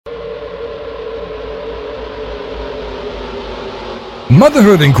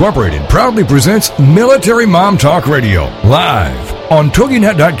Motherhood Incorporated proudly presents Military Mom Talk Radio, live on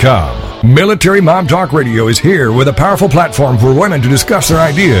TogiNet.com. Military Mom Talk Radio is here with a powerful platform for women to discuss their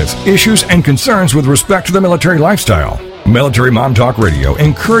ideas, issues, and concerns with respect to the military lifestyle. Military Mom Talk Radio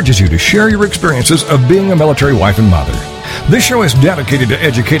encourages you to share your experiences of being a military wife and mother. This show is dedicated to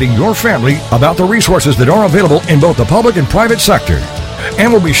educating your family about the resources that are available in both the public and private sector.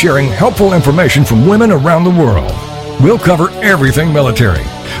 And we'll be sharing helpful information from women around the world. We'll cover everything military,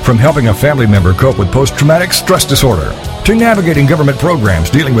 from helping a family member cope with post-traumatic stress disorder, to navigating government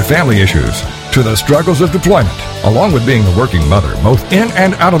programs dealing with family issues, to the struggles of deployment, along with being the working mother, both in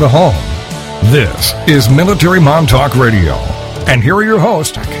and out of the home. This is Military Mom Talk Radio. And here are your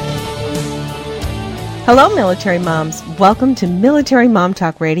hosts. Hello, military moms. Welcome to Military Mom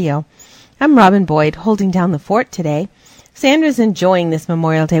Talk Radio. I'm Robin Boyd, holding down the fort today. Sandra's enjoying this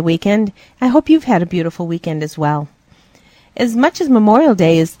Memorial Day weekend. I hope you've had a beautiful weekend as well. As much as Memorial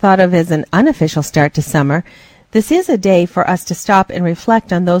Day is thought of as an unofficial start to summer, this is a day for us to stop and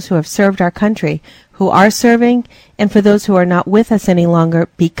reflect on those who have served our country, who are serving, and for those who are not with us any longer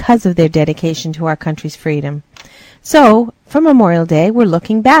because of their dedication to our country's freedom. So, for Memorial Day, we're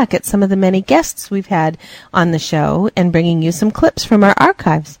looking back at some of the many guests we've had on the show and bringing you some clips from our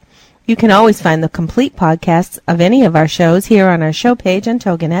archives. You can always find the complete podcasts of any of our shows here on our show page on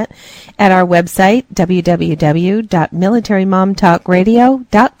TogiNet at our website,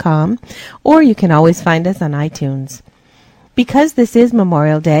 www.militarymomtalkradio.com, or you can always find us on iTunes. Because this is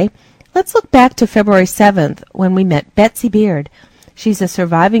Memorial Day, let's look back to February 7th when we met Betsy Beard. She's a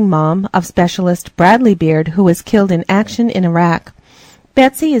surviving mom of Specialist Bradley Beard, who was killed in action in Iraq.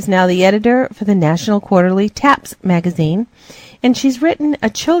 Betsy is now the editor for the National Quarterly TAPS magazine, and she's written a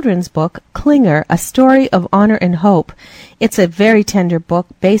children's book, Klinger, A Story of Honor and Hope. It's a very tender book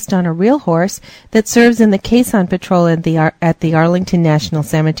based on a real horse that serves in the caisson patrol at the Arlington National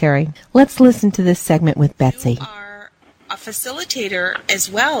Cemetery. Let's listen to this segment with Betsy. You are a facilitator as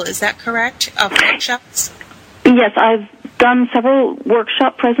well, is that correct, of workshops? Yes, I've done several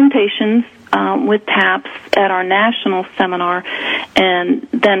workshop presentations with TAPS at our national seminar, and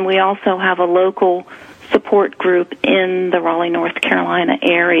then we also have a local support group in the Raleigh, North Carolina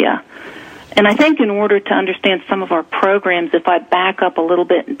area. And I think in order to understand some of our programs, if I back up a little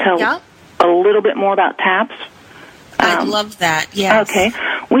bit and tell a little bit more about TAPS. I'd love that, yes. Okay.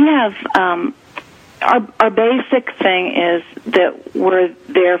 We have, our basic thing is that we're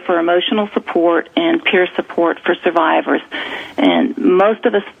there for emotional support and peer support for survivors. And most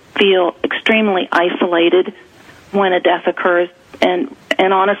of us feel extremely isolated when a death occurs, and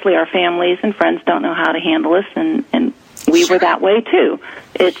honestly, our families and friends don't know how to handle us, and we were that way too.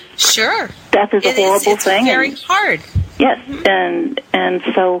 Death is a horrible thing. It's very hard. Yes, and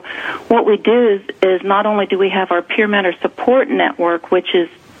so what we do is not only do we have our peer mentor support network, which is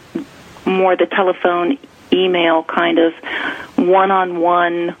more the telephone, email kind of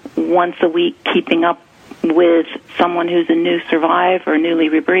one-on-one, once a week, keeping up with someone who's a new survivor, newly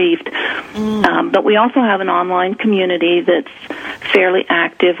rebreathed. But we also have an online community that's fairly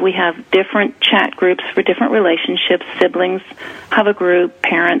active. We have different chat groups for different relationships. Siblings have a group,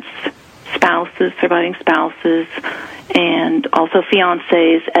 parents, spouses, surviving spouses, and also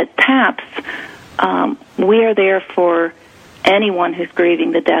fiancés. At TAPS, we are there for anyone who's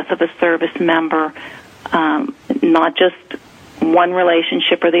grieving the death of a service member, not just one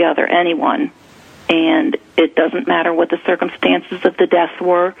relationship or the other, anyone. And it doesn't matter what the circumstances of the death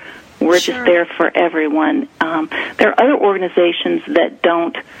were. We're just there for everyone. There are other organizations that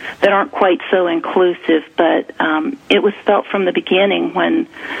aren't quite so inclusive, but it was felt from the beginning when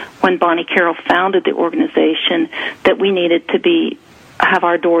Bonnie Carroll founded the organization that we needed to have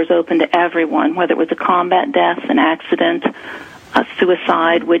our doors open to everyone, whether it was a combat death, an accident, a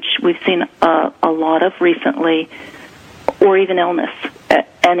suicide, which we've seen a lot of recently, or even illness.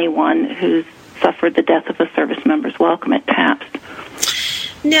 Anyone who's suffered the death of a service member is welcome at TAPS.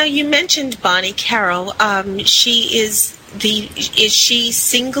 Now, you mentioned Bonnie Carroll. Is she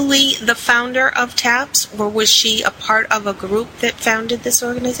singly the founder of TAPS, or was she a part of a group that founded this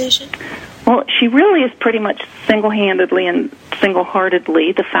organization? Well, she really is pretty much single-handedly and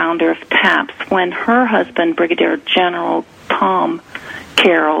single-heartedly the founder of TAPS. When her husband, Brigadier General Tom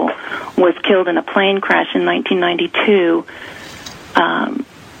Carroll, was killed in a plane crash in 1992,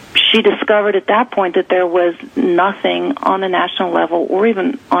 she discovered at that point that there was nothing on the national level or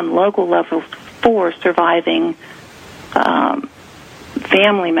even on local levels for surviving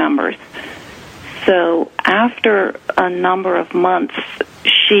family members. So after a number of months,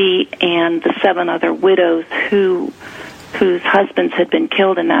 she and the 7 other widows whose husbands had been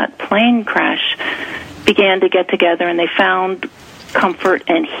killed in that plane crash began to get together, and they found comfort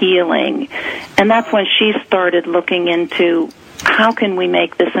and healing. And that's when she started looking into how can we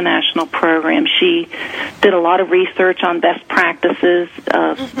make this a national program. She did a lot of research on best practices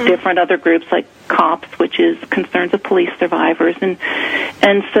of different other groups like COPS, which is Concerns of Police Survivors,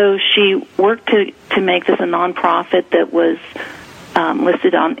 and so she worked to make this a nonprofit that was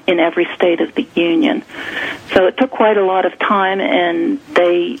listed in every state of the union. So it took quite a lot of time, and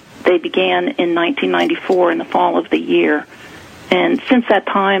they began in 1994 in the fall of the year. And since that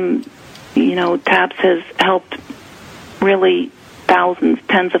time, TAPS has helped really thousands,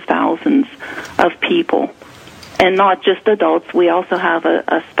 tens of thousands of people, and not just adults. We also have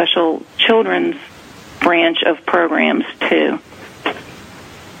a special children's branch of programs too.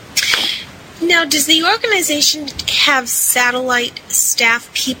 Now, does the organization have satellite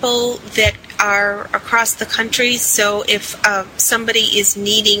staff people that are across the country? So if somebody is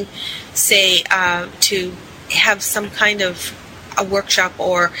needing, say, to have some kind of a workshop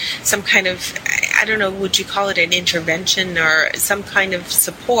or some kind of, I don't know, would you call it an intervention or some kind of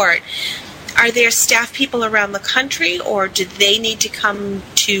support, are there staff people around the country, or do they need to come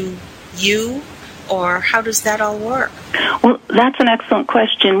to you, or how does that all work? Well, that's an excellent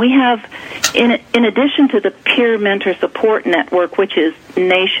question. We have, in addition to the Peer Mentor Support Network, which is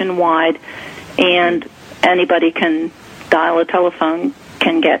nationwide, and anybody can dial a telephone,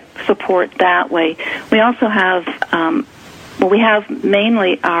 can get support that way, we also have we have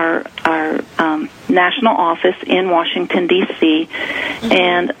mainly our national office in Washington, D.C.,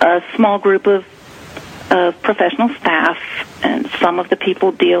 and a small group of professional staff, and some of the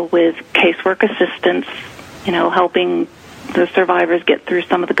people deal with casework assistance, helping the survivors get through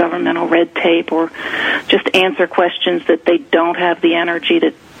some of the governmental red tape, or just answer questions that they don't have the energy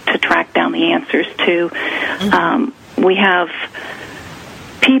to track down the answers to. We have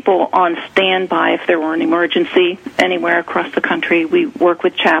people on standby if there were an emergency anywhere across the country. We work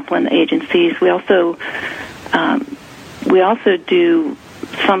with chaplain agencies. We also do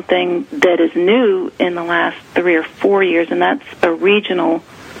something that is new in the last 3 or 4 years, and that's a regional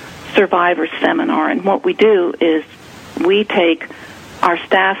survivor seminar. And what we do is we take our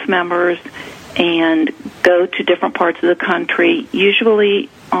staff members and go to different parts of the country, usually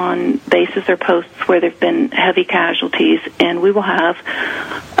on bases or posts where there have been heavy casualties, and we will have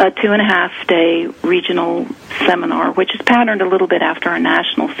a 2.5-day regional seminar, which is patterned a little bit after our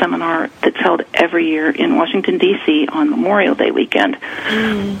national seminar that's held every year in Washington, D.C. on Memorial Day weekend.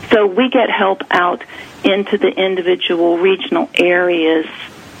 So we get help out into the individual regional areas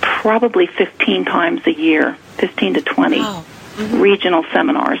probably 15 times a year, 15 to 20 regional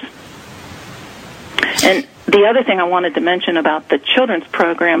seminars. And the other thing I wanted to mention about the children's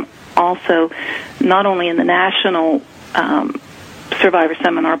program also, not only in the national survivor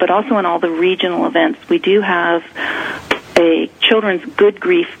seminar, but also in all the regional events, we do have a children's good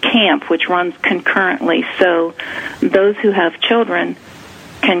grief camp, which runs concurrently. So those who have children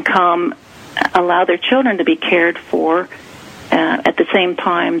can come, allow their children to be cared for at the same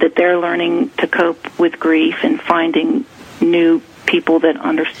time that they're learning to cope with grief and finding new people that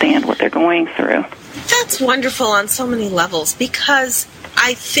understand what they're going through. That's wonderful on so many levels, because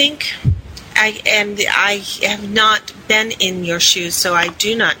I think, I have not been in your shoes, so I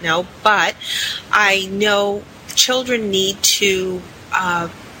do not know, but I know children need to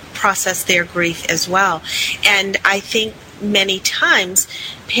process their grief as well. And I think many times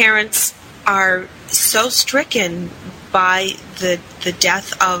parents are so stricken by the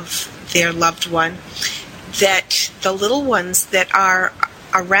death of their loved one that the little ones that are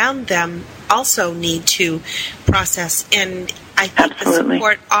around them also need to process. And I think the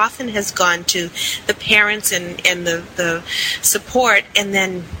support often has gone to the parents and the support, and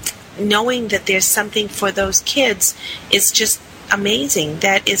then knowing that there's something for those kids is just amazing.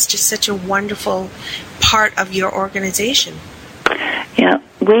 That is just such a wonderful part of your organization. Yeah,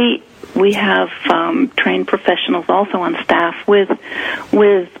 we have trained professionals also on staff with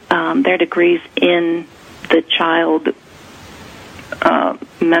their degrees in the child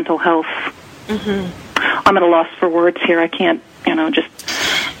mental health. I'm at a loss for words here. I can't, I'm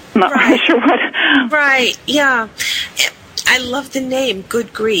not really sure what. Right, yeah. I love the name,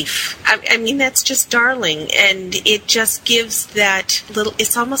 Good Grief. I mean, that's just darling, and it just gives that little,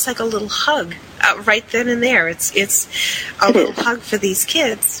 it's almost like a little hug right then and there. It's a little hug for these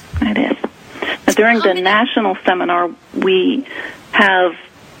kids. It is. Now, during the national seminar, we have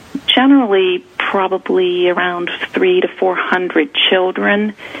generally probably around 300 to 400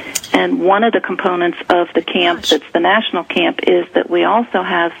 children, and one of the components of the camp that's the national camp is that we also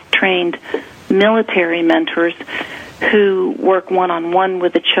have trained military mentors who work one-on-one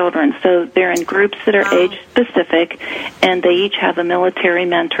with the children. So they're in groups that are age-specific, and they each have a military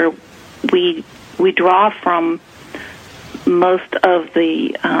mentor. We draw from most of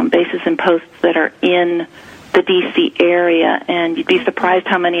the bases and posts that are in the D.C. area, and you'd be surprised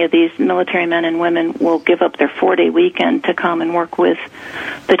how many of these military men and women will give up their 4-day weekend to come and work with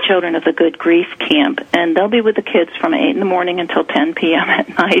the children of the Good Grief Camp. And they'll be with the kids from 8 in the morning until 10 p.m. at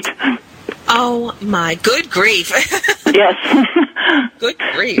night. Oh, my. Good grief. Yes. Good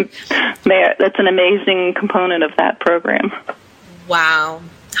grief. That's an amazing component of that program. Wow.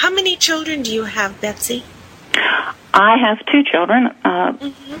 How many children do you have, Betsy? I have 2 children.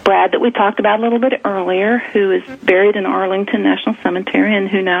 Brad, that we talked about a little bit earlier, who is buried in Arlington National Cemetery and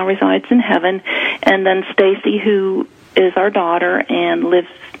who now resides in heaven. And then Stacy, who is our daughter and lives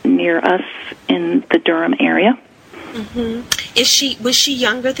near us in the Durham area. Mm-hmm. Was she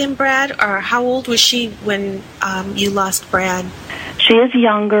younger than Brad, or how old was she when you lost Brad? She is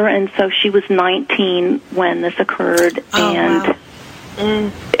younger, and so she was 19 when this occurred. Oh, and wow.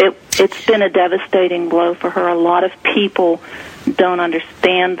 It's been a devastating blow for her. A lot of people don't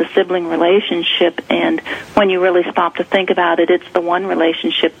understand the sibling relationship, and when you really stop to think about it, it's the one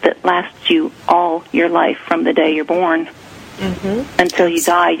relationship that lasts you all your life from the day you're born until you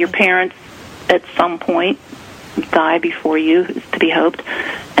die. Your parents, at some point, die before you, is to be hoped,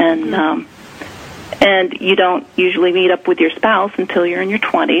 and you don't usually meet up with your spouse until you're in your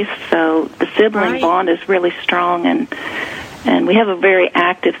 20s, so the sibling bond is really strong, and we have a very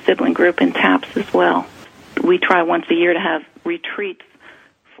active sibling group in TAPS as well. We try once a year to have retreats.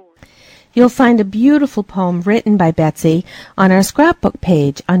 You'll find a beautiful poem written by Betsy on our scrapbook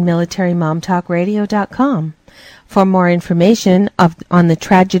page on MilitaryMomTalkRadio.com. For more information on the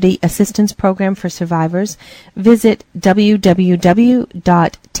Tragedy Assistance Program for Survivors, visit www.taps.org.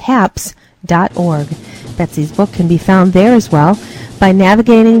 Betsy's book can be found there as well by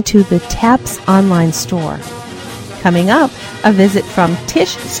navigating to the TAPS online store. Coming up, a visit from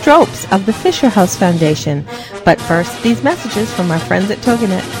Tish Stropes of the Fisher House Foundation. But first, these messages from our friends at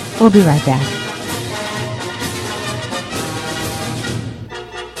TogiNet. We'll be right back.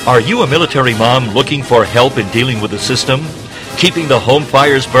 Are you a military mom looking for help in dealing with the system? Keeping the home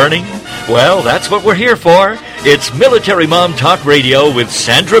fires burning? Well, that's what we're here for. It's Military Mom Talk Radio with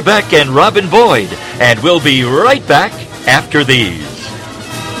Sandra Beck and Robin Boyd. And we'll be right back after these.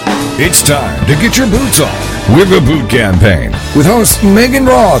 It's time to get your boots on with the Boot Campaign with hosts Megan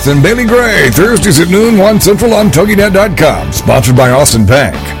Roth and Bailey Gray, Thursdays at noon, 1 Central on TogiNet.com, sponsored by Austin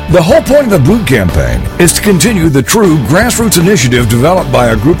Bank. The whole point of the Boot Campaign is to continue the true grassroots initiative developed by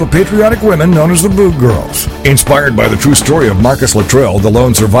a group of patriotic women known as the Boot Girls. Inspired by the true story of Marcus Luttrell, the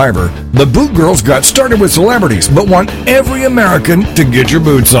lone survivor, the Boot Girls got started with celebrities but want every American to get your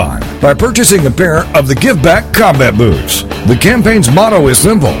boots on by purchasing a pair of the Give Back Combat Boots. The campaign's motto is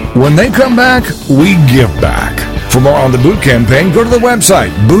simple: when they come back, we give back. For more on the Boot Campaign, go to the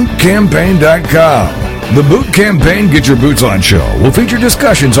website, bootcampaign.com. The Boot Campaign Get Your Boots On show will feature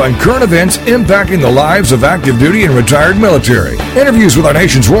discussions on current events impacting the lives of active duty and retired military, interviews with our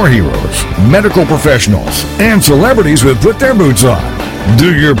nation's war heroes, medical professionals, and celebrities who have put their boots on.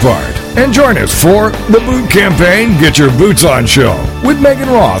 Do your part and join us for the Boot Campaign Get Your Boots On show with Megan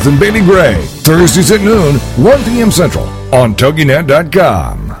Roth and Bailey Gray, Thursdays at noon, 1 p.m. Central on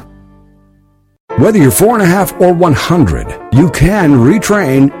TogiNet.com. Whether you're 4.5 or 100, you can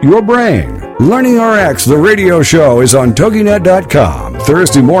retrain your brain. Learning RX, the radio show, is on TogiNet.com,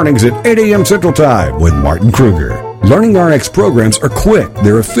 Thursday mornings at 8 a.m. Central Time with Martin Kruger. Learning RX programs are quick,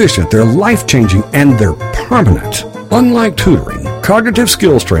 they're efficient, they're life-changing, and they're permanent. Unlike tutoring, cognitive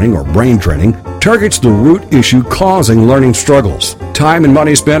skills training or brain training targets the root issue causing learning struggles. Time and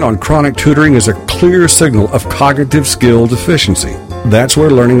money spent on chronic tutoring is a clear signal of cognitive skill deficiency. That's where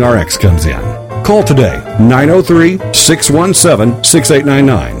Learning RX comes in. Call today,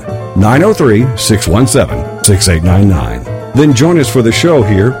 903-617-6899. 903-617-6899. Then join us for the show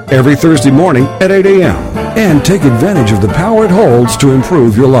here every Thursday morning at 8 a.m. and take advantage of the power it holds to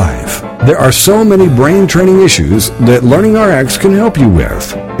improve your life. There are so many brain training issues that Learning RX can help you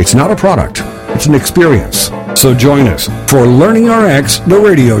with. It's not a product, it's an experience. So join us for Learning RX, the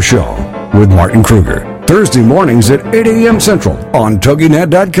radio show with Martin Kruger. Thursday mornings at 8 a.m. Central on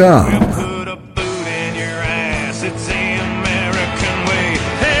TogiNet.com.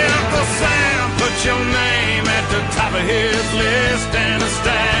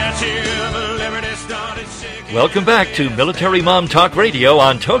 Welcome back to Military Mom Talk Radio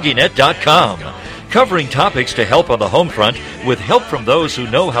on TogiNet.com, covering topics to help on the home front with help from those who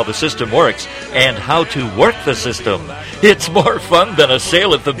know how the system works and how to work the system. It's more fun than a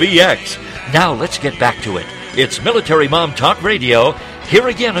sale at the BX. Now let's get back to it. It's Military Mom Talk Radio. Here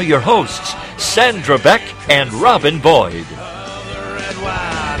again are your hosts, Sandra Beck and Robin Boyd.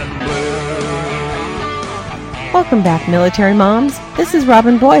 Welcome back, Military Moms. This is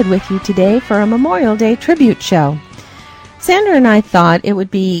Robin Boyd with you today for a Memorial Day tribute show. Sandra and I thought it would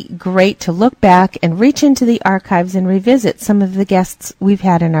be great to look back and reach into the archives and revisit some of the guests we've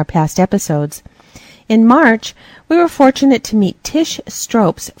had in our past episodes. In March, we were fortunate to meet Tish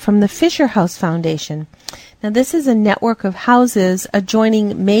Stropes from the Fisher House Foundation. Now, this is a network of houses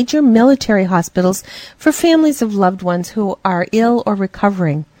adjoining major military hospitals for families of loved ones who are ill or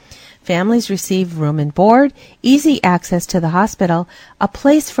recovering. Families receive room and board, easy access to the hospital, a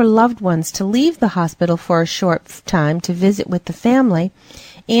place for loved ones to leave the hospital for a short time to visit with the family,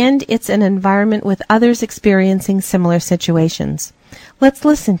 and it's an environment with others experiencing similar situations. Let's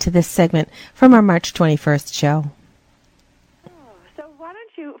listen to this segment from our March 21st show. So why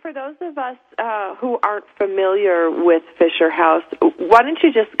don't you, for those of us who aren't familiar with Fisher House, why don't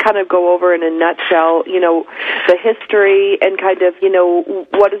you just kind of go over in a nutshell, the history and kind of,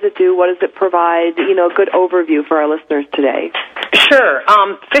 what does it do, what does it provide, a good overview for our listeners today? Sure.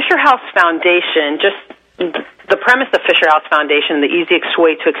 Fisher House Foundation, just the premise of Fisher House Foundation, the easiest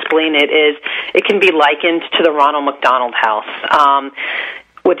way to explain it is it can be likened to the Ronald McDonald House.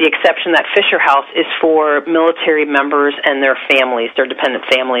 With the exception that Fisher House is for military members and their families, their dependent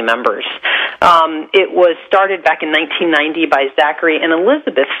family members. It was started back in 1990 by Zachary and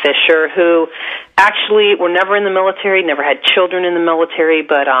Elizabeth Fisher, who actually were never in the military, never had children in the military,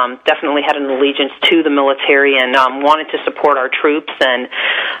 but definitely had an allegiance to the military and wanted to support our troops, and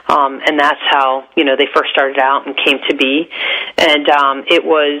that's how they first started out and came to be. And it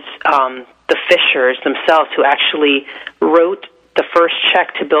was the Fishers themselves who actually wrote the first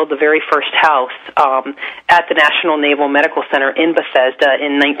check to build the very first house at the National Naval Medical Center in Bethesda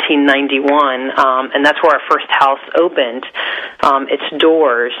in 1991, and that's where our first house opened its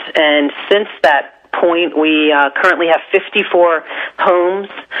doors. And since that point, we currently have 54 homes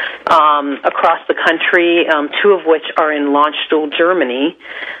across the country, 2 of which are in Landstuhl, Germany.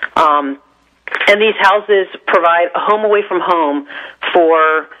 And these houses provide a home away from home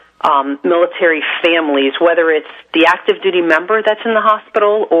for military families, whether it's the active duty member that's in the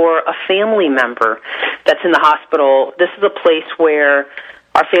hospital or a family member that's in the hospital. This is a place where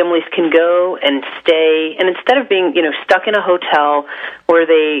our families can go and stay, and instead of being, stuck in a hotel where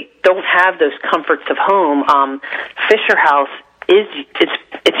they don't have those comforts of home, Fisher House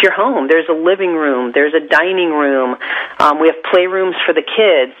it's your home. There's a living room, there's a dining room, we have playrooms for the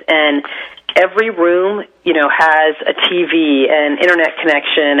kids, and every room, has a TV and internet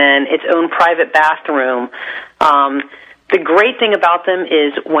connection and its own private bathroom. The great thing about them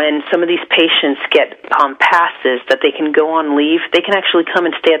is when some of these patients get passes that they can go on leave, they can actually come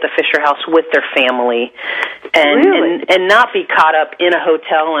and stay at the Fisher House with their family and not be caught up in a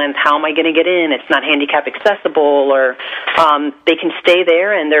hotel and how am I going to get in? It's not handicap accessible, or they can stay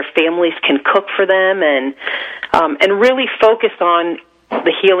there and their families can cook for them and really focus on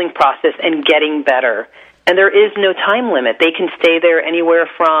the healing process and getting better. And there is no time limit. They can stay there anywhere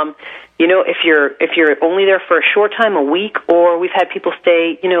from, if you're only there for a short time, a week, or we've had people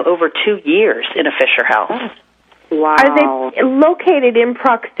stay, over 2 years in a Fisher House. Wow. Are they located in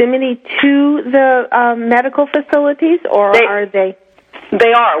proximity to the medical facilities, or are they?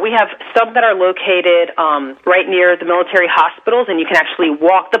 They are. We have some that are located right near the military hospitals, and you can actually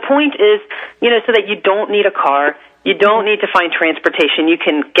walk. The point is, so that you don't need a car. You don't need to find transportation. You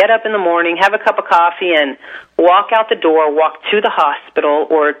can get up in the morning, have a cup of coffee, and walk out the door, walk to the hospital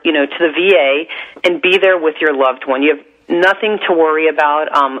or, to the VA, and be there with your loved one. You have nothing to worry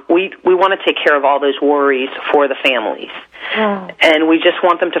about. We want to take care of all those worries for the families. Oh. And we just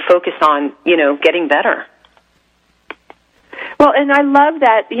want them to focus on, getting better. Well, and I love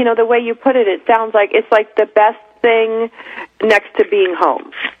that, the way you put it. It sounds like it's like the best thing next to being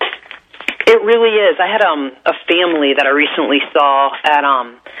home. It really is. I had a family that I recently saw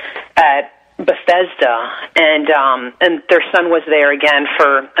at Bethesda, and their son was there again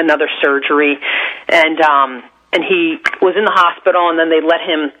for another surgery, and he was in the hospital, and then they let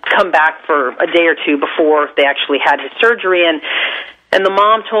him come back for a day or two before they actually had his surgery, and the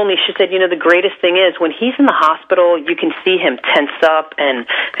mom told me, she said, the greatest thing is when he's in the hospital, you can see him tense up and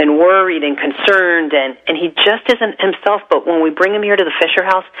worried and concerned, and he just isn't himself. But when we bring him here to the Fisher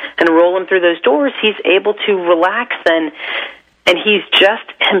House and roll him through those doors, he's able to relax and he's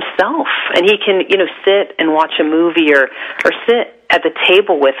just himself, and he can, sit and watch a movie or sit at the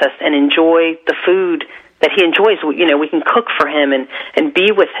table with us and enjoy the food that he enjoys. We can cook for him and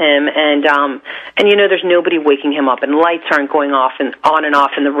be with him, and there's nobody waking him up, and lights aren't going off and on and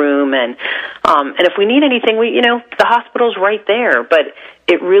off in the room, and if we need anything, the hospital's right there, but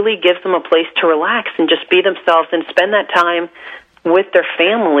it really gives them a place to relax and just be themselves and spend that time with their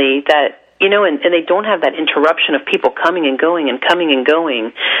family that, and they don't have that interruption of people coming and going and coming and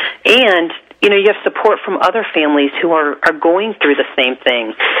going. And, you have support from other families who are going through the same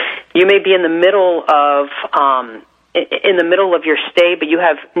thing. You may be in the middle of your stay, but you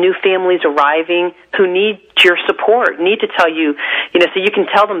have new families arriving who need your support, need to tell you, so you can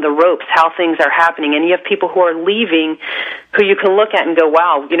tell them the ropes, how things are happening. And you have people who are leaving who you can look at and go,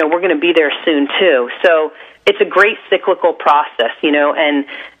 wow, we're going to be there soon too. So it's a great cyclical process, and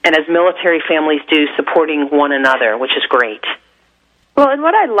as military families do, supporting one another, which is great. Well, and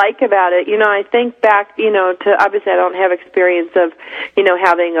what I like about it, I think back, to, obviously I don't have experience of,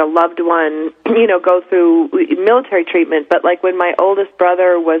 having a loved one, go through military treatment, but like when my oldest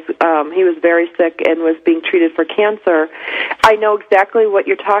brother was, he was very sick and was being treated for cancer, I know exactly what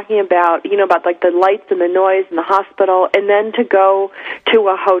you're talking about, about like the lights and the noise in the hospital, and then to go to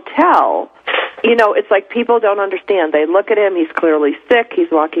a hotel. It's like people don't understand. They look at him, he's clearly sick,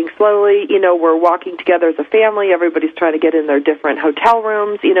 he's walking slowly, we're walking together as a family, everybody's trying to get in their different hotel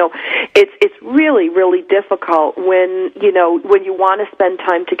rooms, it's really, really difficult when you want to spend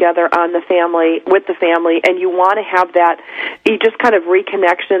time together with the family, and you want to have that, you just kind of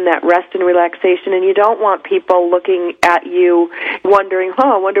reconnection, that rest and relaxation, and you don't want people looking at you wondering,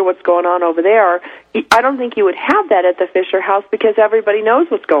 I wonder what's going on over there. I don't think you would have that at the Fisher House because everybody knows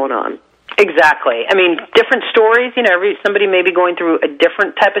what's going on. Exactly. I mean, different stories, somebody may be going through a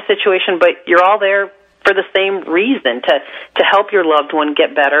different type of situation, but you're all there for the same reason, to help your loved one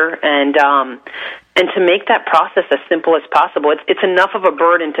get better and to make that process as simple as possible. It's enough of a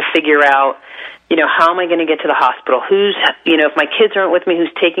burden to figure out, how am I going to get to the hospital? If my kids aren't with me,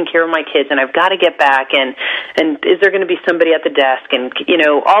 who's taking care of my kids? And I've got to get back. And is there going to be somebody at the desk? And,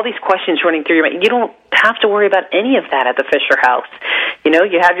 all these questions running through your mind. You don't have to worry about any of that at the Fisher House.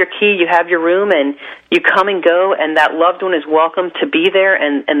 You have your key, you have your room, and you come and go, and that loved one is welcome to be there,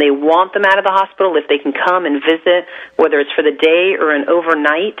 and they want them out of the hospital if they can come and visit, whether it's for the day or an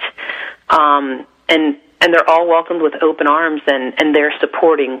overnight. And they're all welcomed with open arms, and they're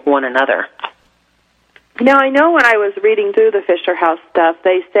supporting one another. Now, I know when I was reading through the Fisher House stuff,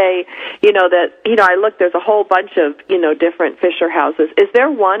 they say, I look, there's a whole bunch of, different Fisher Houses. Is there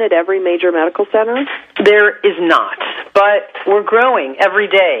one at every major medical center? There is not, but we're growing every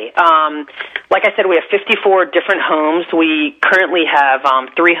day. Like I said, we have 54 different homes. We currently have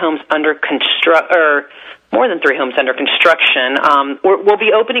 3 homes under more than 3 homes under construction. We'll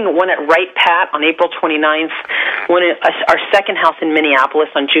be opening one at Wright Pat on April 29th, our second house in Minneapolis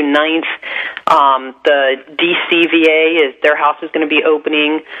on June 9th. The DCVA, their house is going to be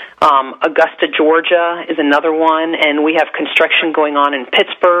opening. Augusta, Georgia is another one, and we have construction going on in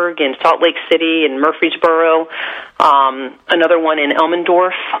Pittsburgh, in Salt Lake City, in Murfreesboro, another one in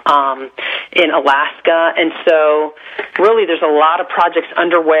Elmendorf, in Alaska. And so really there's a lot of projects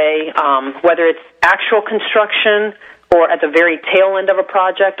underway, whether it's actual construction or at the very tail end of a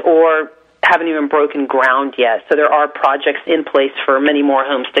project or haven't even broken ground yet. So there are projects in place for many more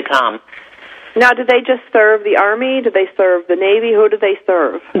homes to come. Now, do they just serve the Army? Do they serve the Navy? Who do they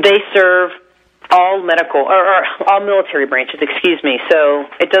serve? They serve all medical, or all military branches, excuse me. So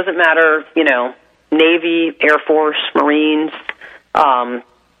it doesn't matter, Navy, Air Force, Marines, Army.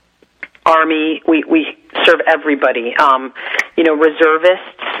 We serve everybody.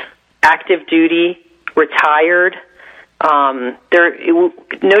 Reservists, active duty, retired. There,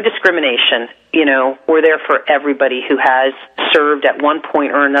 no discrimination. We're there for everybody who has served at one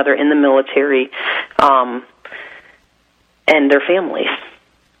point or another in the military, and their families.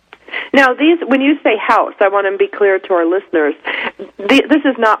 Now, when you say house, I want to be clear to our listeners. This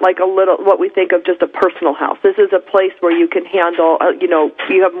is not like what we think of just a personal house. This is a place where you can handle,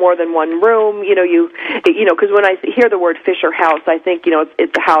 you have more than one room. Because when I hear the word Fisher House, I think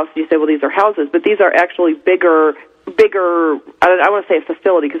it's a house. You say, well, these are houses, but these are actually bigger. I want to say a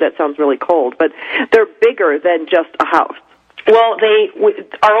facility because that sounds really cold, but they're bigger than just a house. Well,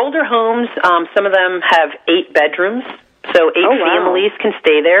 our older homes, some of them have 8 bedrooms. So 8 families can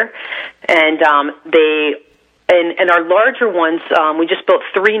stay there, and And our larger ones, we just built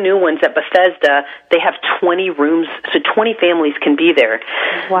 3 new ones at Bethesda. They have 20 rooms, so 20 families can be there.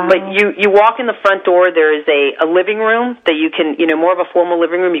 Wow. But you walk in the front door, there is a living room that you can, more of a formal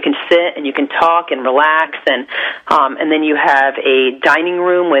living room. You can sit and you can talk and relax, and then you have a dining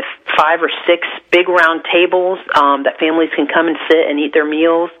room with 5 or 6 big round tables that families can come and sit and eat their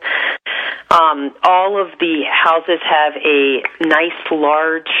meals. All of the houses have a nice,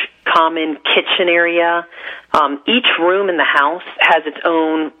 large, common kitchen area. Each room in the house has its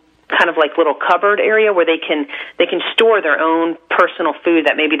own kind of like little cupboard area where they can store their own personal food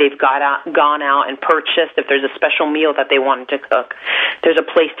that maybe they've gone out and purchased if there's a special meal that they wanted to cook. There's a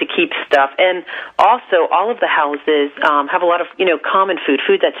place to keep stuff. And also, all of the houses have a lot of, common food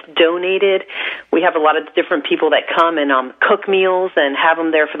that's donated. We have a lot of different people that come and cook meals and have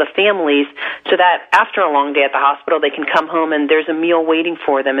them there for the families so that after a long day at the hospital, they can come home and there's a meal waiting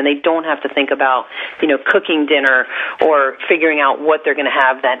for them, and they don't have to think about, cooking dinner or figuring out what they're going to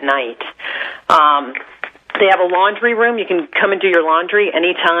have that night. They have a laundry room. You can come and do your laundry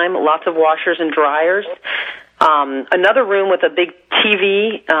anytime, lots of washers and dryers. Another room with a big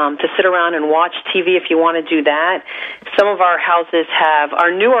TV to sit around and watch TV if you want to do that. Some of our houses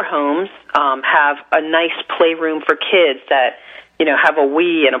our newer homes have a nice playroom for kids that, have a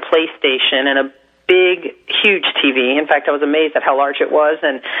Wii and a PlayStation and a big, huge TV. In fact, I was amazed at how large it was,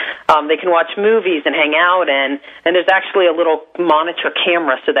 and they can watch movies and hang out, and there's actually a little monitor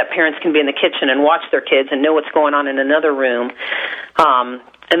camera so that parents can be in the kitchen and watch their kids and know what's going on in another room.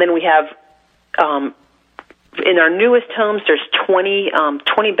 And then we have, in our newest homes, there's 20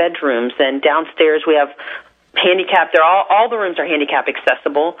 bedrooms, and downstairs we have handicapped. All the rooms are handicap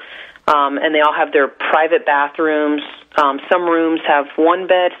accessible. And they all have their private bathrooms. Some rooms have 1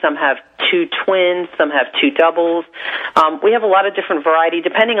 bed, some have 2 twins, some have 2 doubles. We have a lot of different variety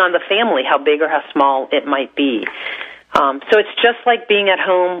depending on the family, how big or how small it might be. So it's just like being at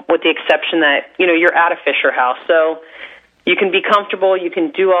home with the exception that, you're at a Fisher House. So you can be comfortable, you can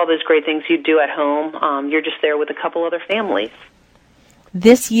do all those great things you do at home. You're just there with a couple other families.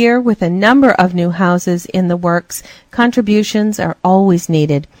 This year, with a number of new houses in the works, contributions are always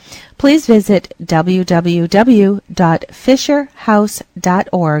needed. Please visit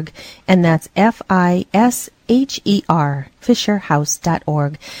www.fisherhouse.org, and that's FISHER,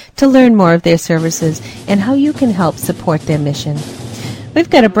 fisherhouse.org, to learn more of their services and how you can help support their mission. We've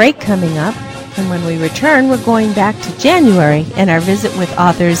got a break coming up, and when we return, we're going back to January and our visit with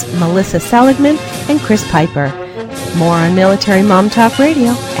authors Melissa Seligman and Chris Piper. More on Military Mom Talk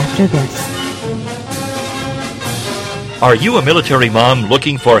Radio after this. Are you a military mom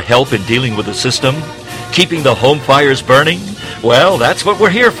looking for help in dealing with the system? Keeping the home fires burning? Well, that's what we're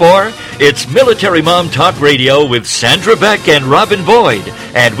here for. It's Military Mom Talk Radio with Sandra Beck and Robin Boyd.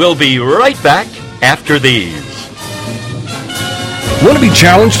 And we'll be right back after these. Want to be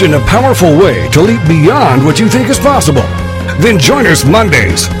challenged in a powerful way to leap beyond what you think is possible? Then join us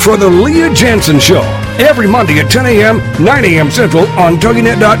Mondays for the Leah Jansen Show. Every Monday at 10 a.m., 9 a.m. Central on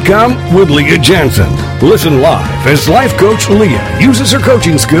TogiNet.com with Leah Jansen. Listen live as life coach Leah uses her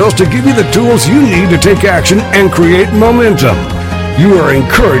coaching skills to give you the tools you need to take action and create momentum. You are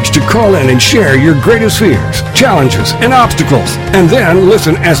encouraged to call in and share your greatest fears, challenges, and obstacles, and then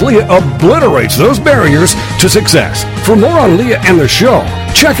listen as Leah obliterates those barriers to success. For more on Leah and the show,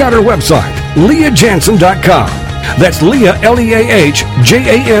 check out her website, LeahJansen.com. That's Leah,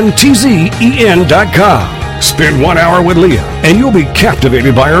 LeahJantzen.com. Spend 1 hour with Leah, and you'll be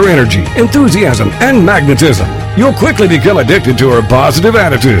captivated by her energy, enthusiasm, and magnetism. You'll quickly become addicted to her positive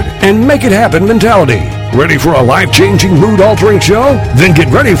attitude and make it happen mentality. Ready for a life-changing, mood-altering show? Then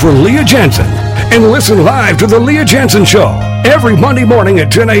get ready for Leah Jansen and listen live to The Leah Jansen Show every Monday morning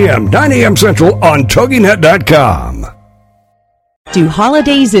at 10 a.m., 9 a.m. Central on TogiNet.com. Do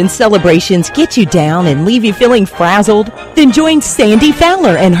holidays and celebrations get you down and leave you feeling frazzled? Then join Sandy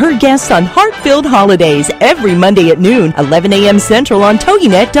Fowler and her guests on Heart-Filled Holidays every Monday at noon, 11 a.m. Central on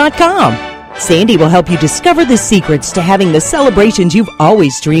TogiNet.com. Sandy will help you discover the secrets to having the celebrations you've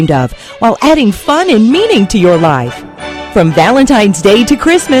always dreamed of while adding fun and meaning to your life. From Valentine's Day to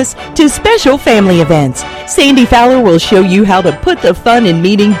Christmas to special family events, Sandy Fowler will show you how to put the fun and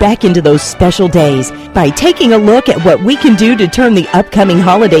meaning back into those special days by taking a look at what we can do to turn the upcoming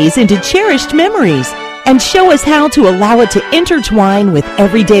holidays into cherished memories and show us how to allow it to intertwine with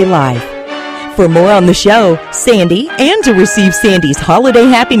everyday life. For more on the show, Sandy, and to receive Sandy's Holiday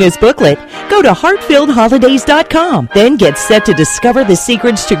Happiness booklet, go to heartfilledholidays.com. Then get set to discover the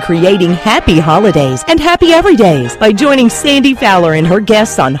secrets to creating happy holidays and happy everydays by joining Sandy Fowler and her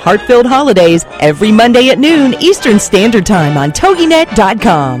guests on Heart-Filled Holidays every Monday at noon Eastern Standard Time on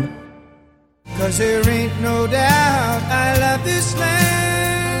TogiNet.com. 'cause there ain't no doubt I love this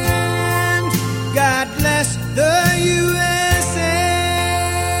land. God bless the USA.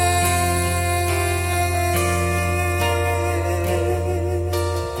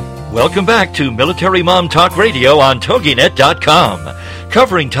 Welcome back to Military Mom Talk Radio on TogiNet.com,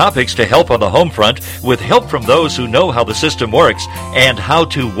 covering topics to help on the home front with help from those who know how the system works and how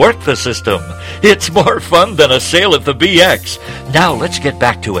to work the system. It's more fun than a sale at the BX. Now let's get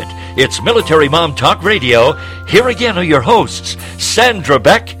back to it. It's Military Mom Talk Radio. Here again are your hosts, Sandra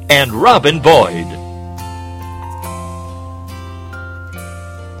Beck and Robin Boyd.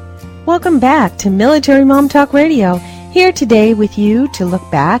 Welcome back to Military Mom Talk Radio. Here today with you to look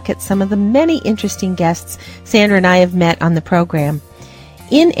back at some of the many interesting guests Sandra and I have met on the program.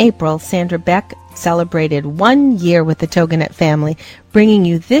 In April, Sandra Beck celebrated 1 year with the TogiNet family, bringing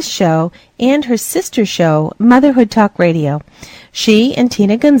you this show and her sister show, Motherhood Talk Radio. She and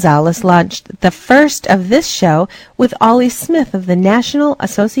Tina Gonzalez launched the first of this show with Ollie Smith of the National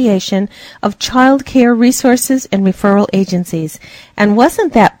Association of Child Care Resources and Referral Agencies. And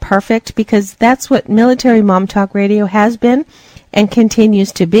wasn't that perfect? Because that's what Military Mom Talk Radio has been and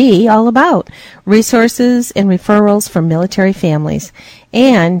continues to be all about, resources and referrals for military families.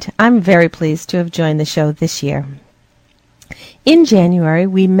 And I'm very pleased to have joined the show this year. In January,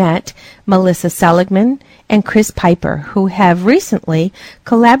 we met Melissa Seligman and Chris Piper, who have recently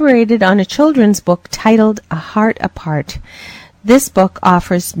collaborated on a children's book titled A Heart Apart. This book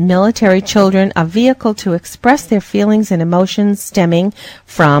offers military children a vehicle to express their feelings and emotions stemming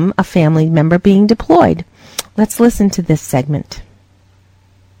from a family member being deployed. Let's listen to this segment.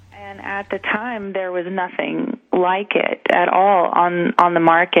 And at the time, there was nothing like it at all on the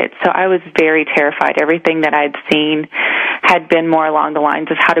market, so I was very terrified. Everything that I'd seen had been more along the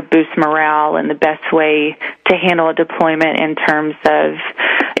lines of how to boost morale and the best way to handle a deployment in terms of,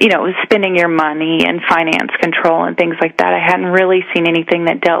 spending your money and finance control and things like that. I hadn't really seen anything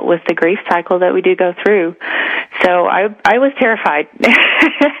that dealt with the grief cycle that we do go through. So I was terrified,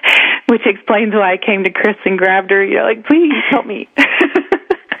 which explains why I came to Chris and grabbed her, please help me.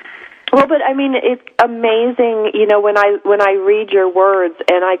 Well, but I mean, it's amazing, when I read your words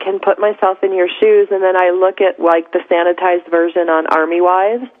and I can put myself in your shoes, and then I look at like the sanitized version on Army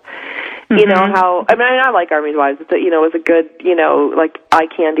Wives. I like Army Wives. It's it was a good, like eye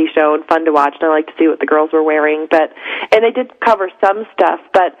candy show and fun to watch, and I like to see what the girls were wearing. And they did cover some stuff,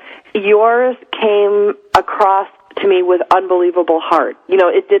 but yours came across to me with unbelievable heart.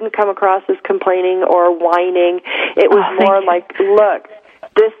 It didn't come across as complaining or whining. It was more like, look,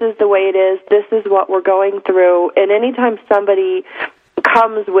 this is the way it is. This is what we're going through. And anytime somebody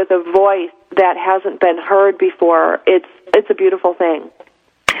comes with a voice that hasn't been heard before, it's a beautiful thing.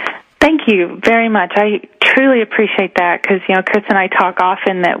 Thank you very much. I truly appreciate that because, Chris and I talk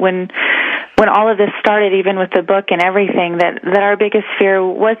often that when all of this started, even with the book and everything, that our biggest fear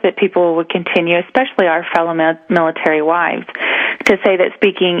was that people would continue, especially our fellow military wives, to say that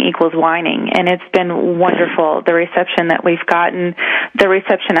speaking equals whining. And it's been wonderful, the reception that we've gotten, the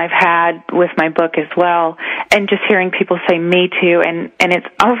reception I've had with my book as well, and just hearing people say, me too, and it's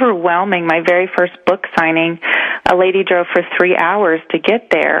overwhelming. My very first book signing, a lady drove for 3 hours to get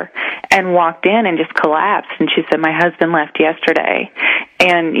there and walked in and just collapsed, and she said, my husband left yesterday.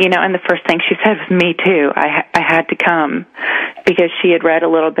 And, and the first thing she said was, me too. I had to come because she had read a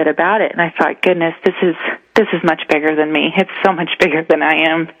little bit about it, and I thought, goodness, this is much bigger than me. It's so much bigger than I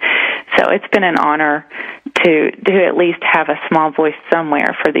am. So it's been an honor to at least have a small voice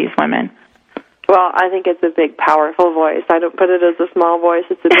somewhere for these women. Well, I think it's a big, powerful voice. I don't put it as a small voice.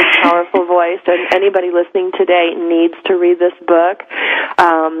 It's a big, powerful voice, and anybody listening today needs to read this book.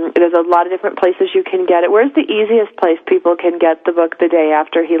 There's a lot of different places you can get it. Where's the easiest place people can get the book the day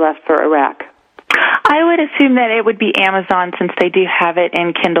after he left for Iraq? I would assume that it would be Amazon, since they do have it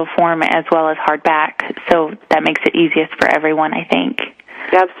in Kindle form as well as hardback, so that makes it easiest for everyone, I think.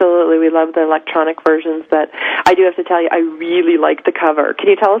 Absolutely. We love the electronic versions, but I do have to tell you, I really like the cover. Can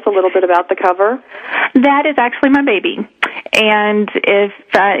you tell us a little bit about the cover? That is actually my baby. And if,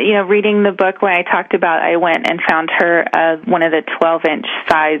 reading the book, when I talked about, I went and found her one of the 12-inch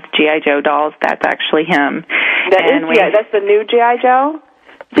size G.I. Joe dolls. That's actually him. That's the new G.I. Joe?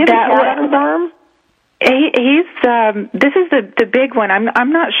 Did he have on his arm? He's this is the big one.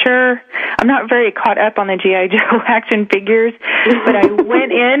 I'm not sure. I'm not very caught up on the G.I. Joe action figures, but I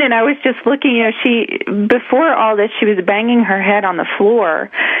went in and I was just looking. Before all this, she was banging her head on the floor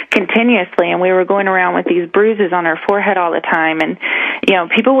continuously, and we were going around with these bruises on her forehead all the time. And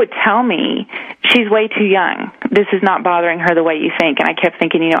people would tell me, she's way too young. This is not bothering her the way you think. And I kept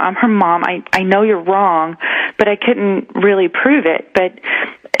thinking, I'm her mom. I know you're wrong, but I couldn't really prove it. But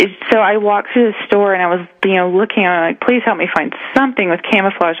so I walked through the store and I was, looking, I'm like, please help me find something with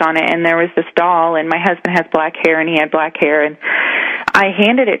camouflage on it. And there was this doll, and my husband has black hair and he had black hair, and I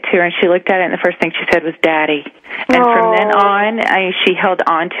handed it to her and she looked at it and the first thing she said was Daddy. And from then on, she held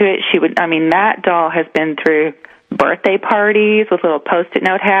on to it. That doll has been through birthday parties with little Post-it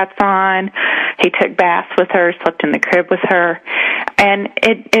note hats on. He took baths with her, slept in the crib with her, and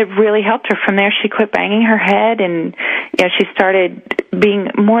it really helped her. From there, she quit banging her head, and she started being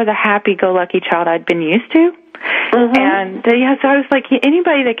more the happy-go-lucky child I'd been used to. Mm-hmm. And so I was like,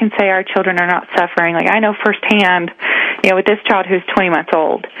 anybody that can say our children are not suffering, like I know firsthand, with this child who's 20 months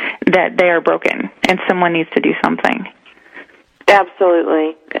old, that they are broken and someone needs to do something.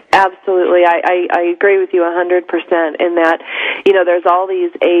 Absolutely. I agree with you 100% in that, there's all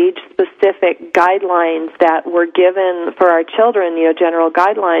these age-specific guidelines that were given for our children, general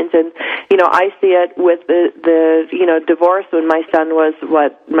guidelines, and, I see it with the divorce when my son was,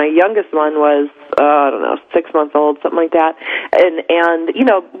 my youngest one was, 6 months old, something like that, and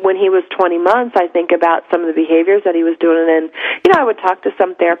when he was 20 months, I think about some of the behaviors that he was doing, and, I would talk to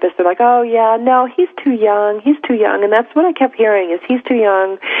some therapists, they're like, oh, yeah, no, he's too young, and that's what I kept hearing is he's too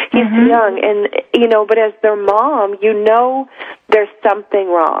young, too young, and, but as their mom, there's something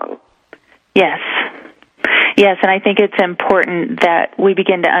wrong. Yes, and I think it's important that we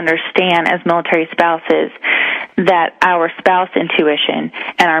begin to understand as military spouses that our spouse intuition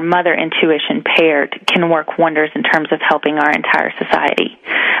and our mother intuition paired can work wonders in terms of helping our entire society.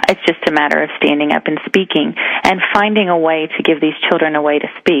 It's just a matter of standing up and speaking and finding a way to give these children a way to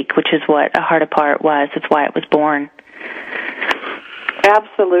speak, which is what A Heart Apart was. It's why it was born.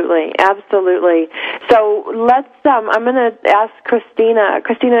 Absolutely. So I'm going to ask Christina.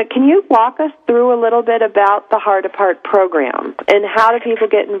 Christina, can you walk us through a little bit about the Heart Apart program and how do people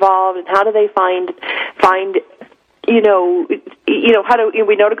get involved and how do they find how do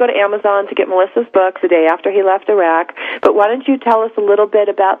we know to go to Amazon to get Melissa's book the day after he left Iraq? But why don't you tell us a little bit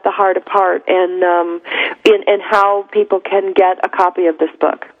about the Heart Apart and how people can get a copy of this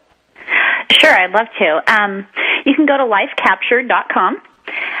book? Sure, I'd love to. You can go to lifecaptured.com,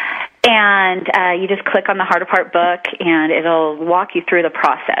 and you just click on the Heart Apart book, and it'll walk you through the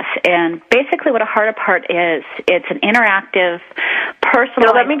process. And basically what a Heart Apart is, it's an interactive,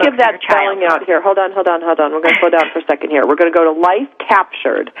 personalized let me give that spelling out here. Hold on. We're going to slow down for a second here. We're going to go to Life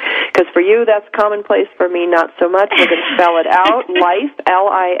Captured, because for you that's commonplace, for me not so much. We're going to spell it out. Life,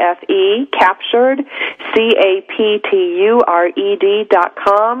 L-I-F-E, Captured, CAPTURED.com,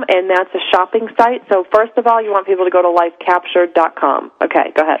 and that's a shopping site. So first of all, you want people to go to lifecaptured.com.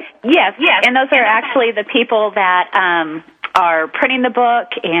 Okay, go ahead. Yes, and those are actually the people that are printing the book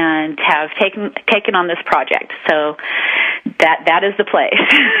and have taken on this project. So that is the place.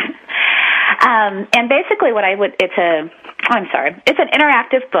 And basically it's an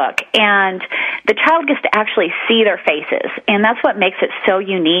interactive book, and the child gets to actually see their faces, and that's what makes it so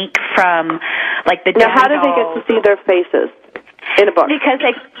unique from like the Now, how do they get to see their faces in a book? Because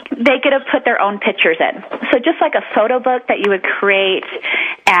they get to put their own pictures in. So just like a photo book that you would create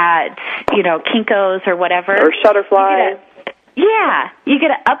at, Kinko's or whatever. Or Shutterfly. You get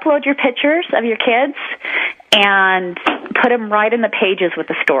to upload your pictures of your kids and put them right in the pages with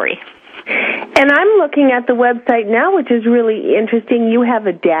the story. And I'm looking at the website now, which is really interesting. You have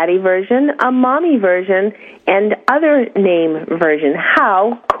a daddy version, a mommy version, and other name version.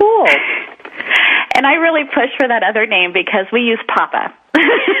 How cool. And I really push for that other name because we use Papa.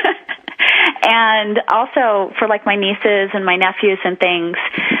 And also for like my nieces and my nephews and things,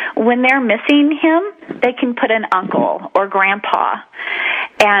 when they're missing him, they can put in uncle or grandpa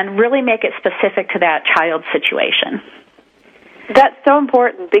and really make it specific to that child's situation. That's so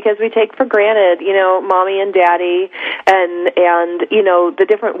important because we take for granted, mommy and daddy and the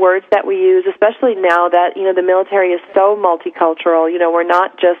different words that we use, especially now that, the military is so multicultural. We're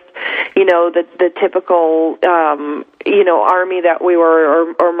not just, the typical, Army that we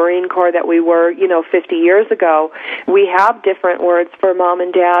were or Marine Corps that we were, 50 years ago. We have different words for mom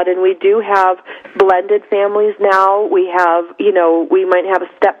and dad, and we do have blended families now. We have, we might have a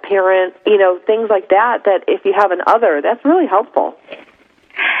step parent, things like that if you have an other, that's really helpful.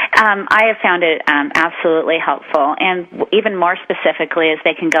 I have found it absolutely helpful, and even more specifically is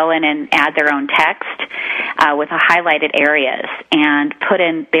they can go in and add their own text with the highlighted areas and put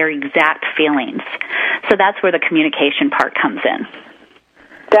in their exact feelings. So that's where the communication part comes in.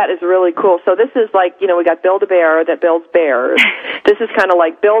 That is really cool. So this is like, we got Build-A-Bear that builds bears. This is kind of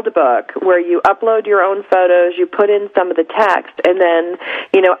like Build-A-Book, where you upload your own photos, you put in some of the text, and then,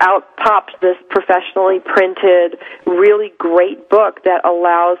 out pops this professionally printed, really great book that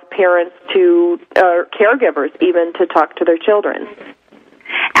allows parents to, caregivers even, to talk to their children.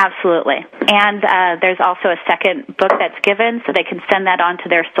 Absolutely. And there's also a second book that's given, so they can send that on to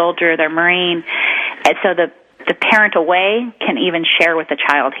their soldier, their Marine, and so the parent away can even share with the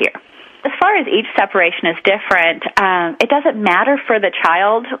child here. As far as each separation is different, it doesn't matter for the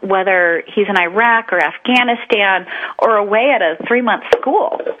child whether he's in Iraq or Afghanistan or away at a 3-month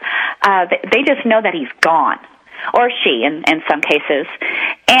school. They just know that he's gone, or she in some cases.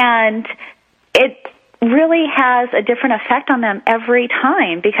 And it really has a different effect on them every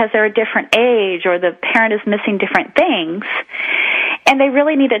time because they're a different age or the parent is missing different things. And they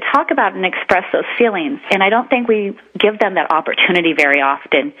really need to talk about and express those feelings. And I don't think we give them that opportunity very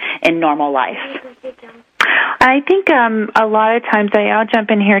often in normal life. I think a lot of times, I'll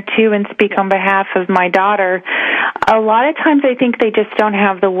jump in here too and speak on behalf of my daughter. A lot of times I think they just don't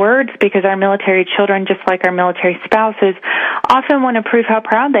have the words because our military children, just like our military spouses, often want to prove how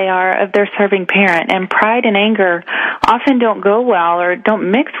proud they are of their serving parent. And pride and anger often don't go well or don't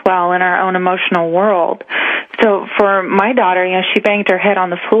mix well in our own emotional world. So for my daughter, she banged her head on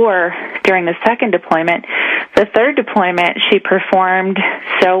the floor during the second deployment. The third deployment, she performed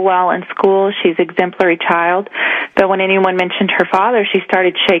so well in school. She's an exemplary child. But when anyone mentioned her father, she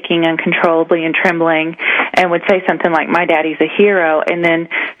started shaking uncontrollably and trembling and would say something like, "My daddy's a hero," and then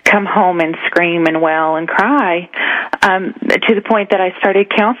come home and scream and wail and cry, to the point that I started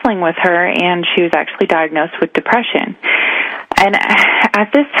counseling with her, and she was actually diagnosed with depression. And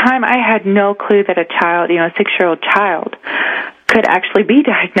at this time, I had no clue that a child, a 6-year-old child, could actually be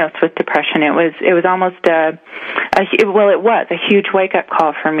diagnosed with depression. It was almost it was a huge wake-up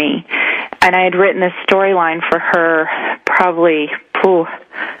call for me. And I had written this storyline for her probably 4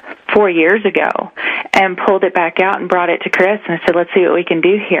 years ago and pulled it back out and brought it to Chris and I said, let's see what we can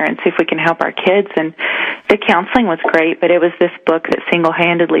do here and see if we can help our kids. And the counseling was great, but it was this book that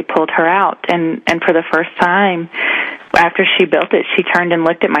single-handedly pulled her out. And for the first time, after she built it, she turned and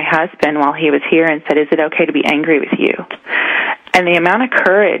looked at my husband while he was here and said, "Is it okay to be angry with you?" And the amount of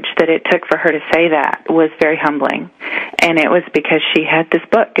courage that it took for her to say that was very humbling. And it was because she had this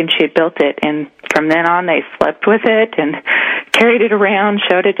book and she had built it. And from then on, they slept with it and carried it around,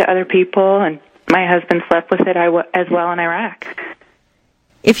 showed it to other people. And my husband slept with it as well in Iraq.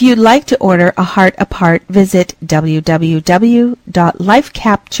 If you'd like to order A Heart Apart, visit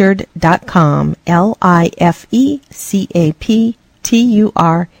www.lifecaptured.com,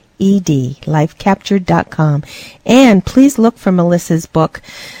 LIFECAPTURED, lifecaptured.com. And please look for Melissa's book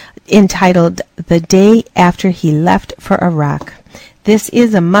entitled The Day After He Left for Iraq. This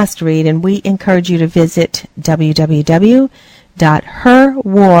is a must-read, and we encourage you to visit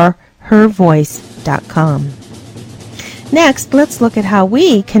www.herwarhervoice.com. Next, let's look at how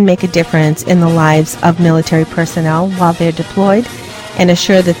we can make a difference in the lives of military personnel while they're deployed and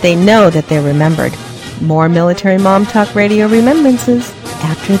assure that they know that they're remembered. More Military Mom Talk Radio remembrances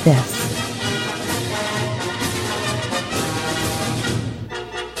after this.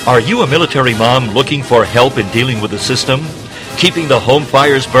 Are you a military mom looking for help in dealing with the system? Keeping the home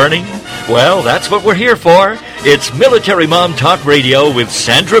fires burning? Well, that's what we're here for. It's Military Mom Talk Radio with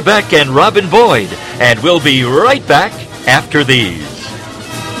Sandra Beck and Robin Boyd. And we'll be right back after these.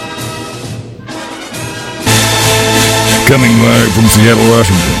 Coming live from Seattle,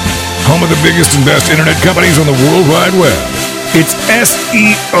 Washington, home of the biggest and best internet companies on the World Wide Web. It's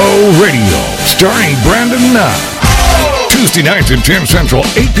SEO Radio, starring Brandon Knopf. Tuesday nights at 10 Central,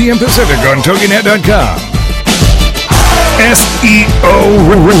 8 p.m. Pacific on TogiNet.com. SEO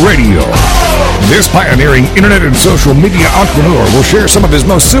Radio. This pioneering internet and social media entrepreneur will share some of his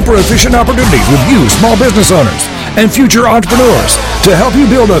most super efficient opportunities with you, small business owners and future entrepreneurs, to help you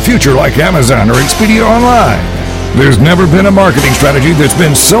build a future like Amazon or Expedia Online. There's never been a marketing strategy that's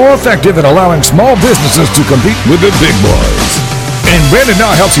been so effective at allowing small businesses to compete with the big boys. And Brandon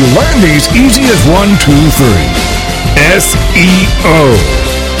now helps you learn these easy as 1, 2, 3. SEO.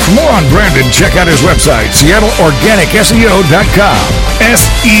 For more on Brandon, check out his website, SeattleOrganicSEO.com.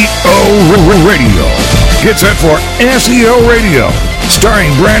 SEO Radio. Get set for SEO Radio,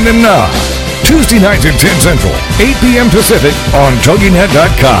 starring Brandon Knopf. Tuesday nights at 10 Central, 8 p.m. Pacific on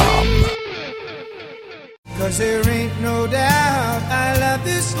TogiNet.com. 'Cause there ain't no doubt I love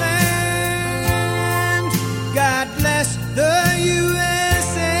this land. God bless the USA.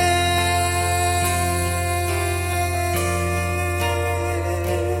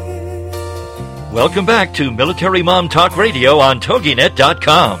 Welcome back to Military Mom Talk Radio on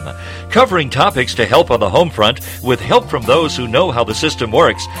TogiNet.com, covering topics to help on the home front with help from those who know how the system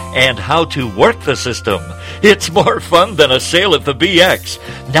works and how to work the system. It's more fun than a sale at the BX.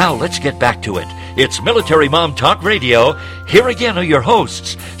 Now let's get back to it. It's Military Mom Talk Radio. Here again are your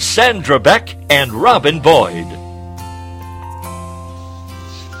hosts, Sandra Beck and Robin Boyd.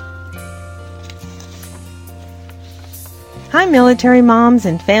 Hi, military moms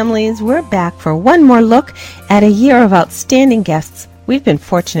and families. We're back for one more look at a year of outstanding guests we've been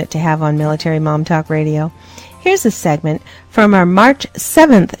fortunate to have on Military Mom Talk Radio. Here's a segment from our March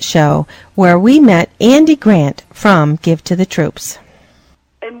 7th show where we met Andy Grant from Give to the Troops.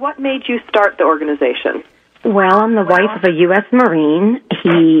 And what made you start the organization? Well, I'm the wife of a U.S. Marine.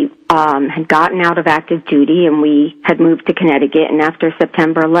 He had gotten out of active duty, and we had moved to Connecticut. And after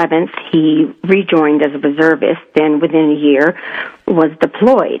September 11th, he rejoined as a reservist, and within a year was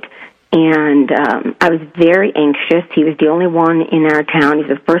deployed. And I was very anxious. He was the only one in our town. He's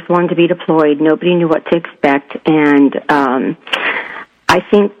the first one to be deployed. Nobody knew what to expect. And I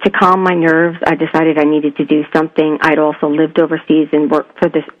think to calm my nerves, I decided I needed to do something. I'd also lived overseas and worked for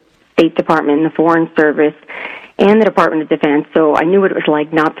the State Department and the Foreign Service and the Department of Defense, so I knew what it was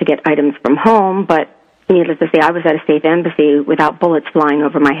like not to get items from home, but needless to say, I was at a safe embassy without bullets flying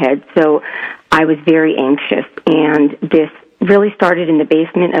over my head, so I was very anxious. And this really started in the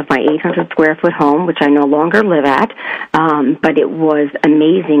basement of my 800-square-foot home, which I no longer live at, but it was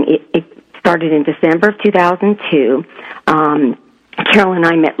amazing. It started in December of 2002. Carolyn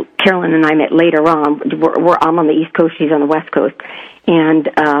and I met later on. I'm on the East Coast, she's on the West Coast. And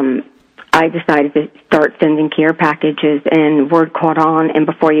I decided to start sending care packages, and word caught on, and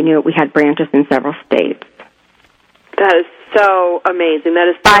before you knew it, we had branches in several states. That is so amazing. That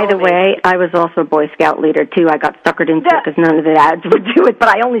is so By the way, I was also a Boy Scout leader, too. I got suckered into it because none of the ads would do it, but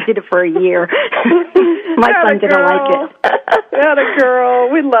I only did it for a year. My son didn't like it. Atta girl.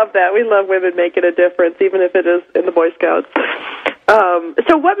 We love that. We love women making a difference, even if it is in the Boy Scouts.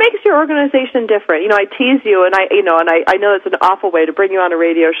 So what makes your organization different? You know, I tease you, and I know it's an awful way to bring you on a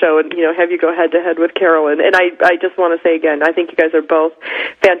radio show and, you know, have you go head to head with Carolyn. And I just want to say again, I think you guys are both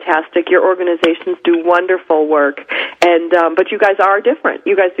fantastic. Your organizations do wonderful work, and but you guys are different.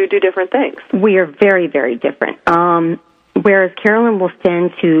 You guys do different things. We are very, very different. Whereas Carolyn will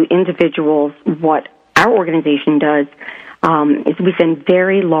send to individuals what our organization does is we send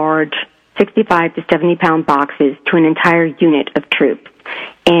very large 65 to 70-pound boxes to an entire unit of troops.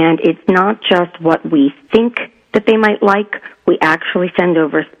 And it's not just what we think that they might like. We actually send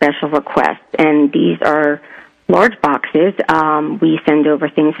over special requests. And these are large boxes. We send over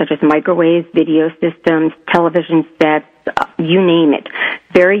things such as microwaves, video systems, television sets, you name it.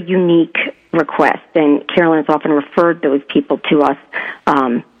 Very unique requests. And Carolyn's often referred those people to us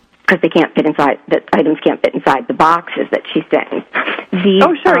because they can't fit inside, the items can't fit inside the boxes that she sends.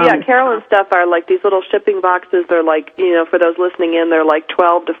 Carolyn's stuff are like these little shipping boxes. They're like, you know, for those listening in, they're like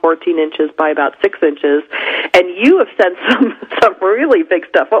 12 to 14 inches by about 6 inches. And you have sent some really big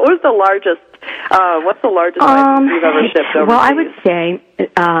stuff. What was the largest, what's the largest item you've ever shipped overseas? Well, I would say,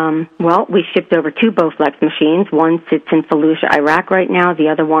 we shipped over 2 Bowflex machines. One sits in Fallujah, Iraq right now. The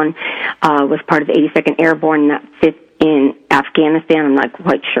other one was part of the 82nd Airborne, and that sits in Afghanistan. I'm not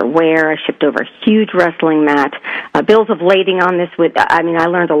quite sure where. I shipped over a huge wrestling mat. Bills of lading on this I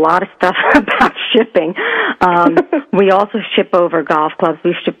learned a lot of stuff about shipping. We also ship over golf clubs.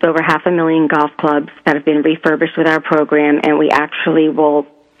 We've shipped over 500,000 golf clubs that have been refurbished with our program, and we actually will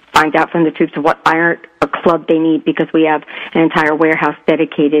find out from the troops what iron or club they need, because we have an entire warehouse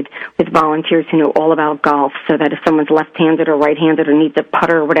dedicated with volunteers who know all about golf, so that if someone's left-handed or right-handed or needs a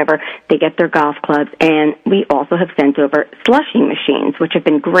putter or whatever, they get their golf clubs. And we also have sent over slushie machines, which have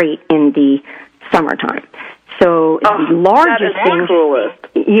been great in the summertime. So the largest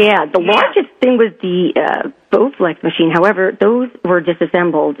largest thing was the Bowflex machine. However, those were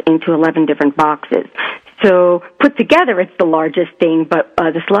disassembled into 11 different boxes. So put together, it's the largest thing, but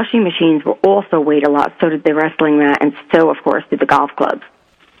the slushie machines were also weighed a lot. So did the wrestling mat, and so, of course, did the golf clubs.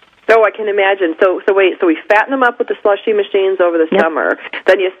 So I can imagine. So we fatten them up with the slushie machines over the summer.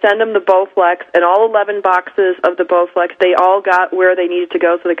 Then you send them the Bowflex, and all 11 boxes of the Bowflex, they all got where they needed to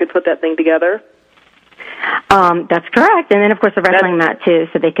go so they could put that thing together? That's correct. And then, of course, the wrestling mat, too,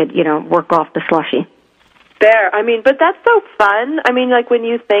 so they could, work off the slushie. But that's so fun. Like when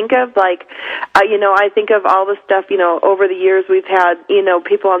you think of I think of all the stuff, over the years we've had,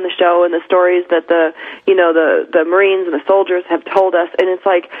 people on the show and the stories that the Marines and the soldiers have told us, and it's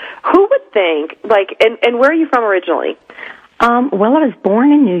like, who would think, and where are you from originally? Well, I was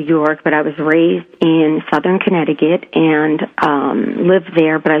born in New York, but I was raised in southern Connecticut and lived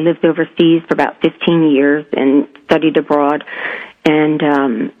there, but I lived overseas for about 15 years and studied abroad. And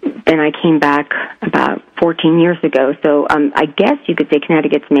then I came back about 14 years ago. So I guess you could say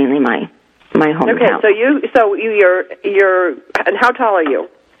Connecticut's mainly my hometown. Okay, so you're and how tall are you?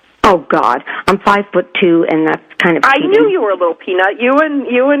 Oh God, I'm 5'2", and that's kind of. I cheating. knew you were a little peanut. You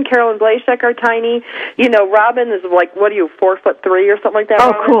and Carolyn Blazek are tiny. You know, Robin is like, what are you, 4'3" or something like that?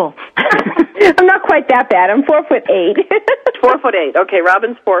 Oh, Robin? cool. I'm not quite that bad. I'm 4'8". 4'8". Okay,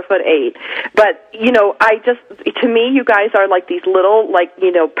 Robin's 4'8". But you know, to me, you guys are like these little, like,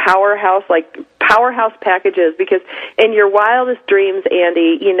 you know, powerhouse packages. Because in your wildest dreams,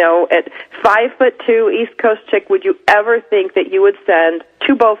 Andy, you know, at 5'2", East Coast chick, would you ever think that you would send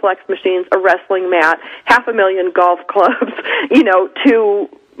 2 Bowflex machines, a wrestling mat, 500,000 golf clubs, you know, to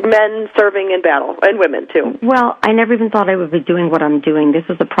men serving in battle, and women too? Well, I never even thought I would be doing what I'm doing. This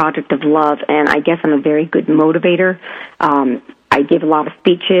was a project of love, and I guess I'm a very good motivator. I give a lot of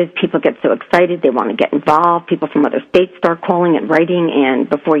speeches. People get so excited. They want to get involved. People from other states start calling and writing, and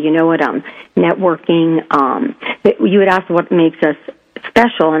before you know it, I'm networking. You had asked what makes us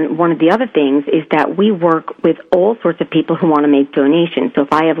special, and one of the other things is that we work with all sorts of people who want to make donations. So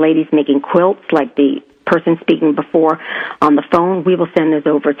if I have ladies making quilts, like the person speaking before on the phone, we will send those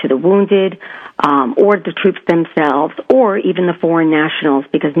over to the wounded, or the troops themselves, or even the foreign nationals,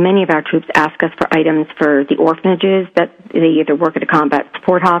 because many of our troops ask us for items for the orphanages that they either work at a combat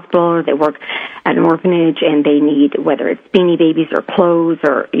support hospital or they work at an orphanage, and they need, whether it's Beanie Babies or clothes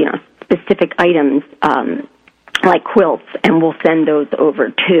or, you know, specific items, like quilts, and we'll send those over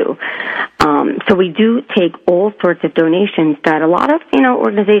too. So we do take all sorts of donations that a lot of, you know,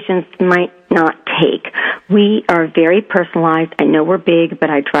 organizations might not take. We are very personalized. I know we're big, but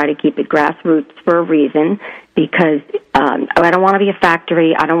I try to keep it grassroots for a reason, because I don't want to be a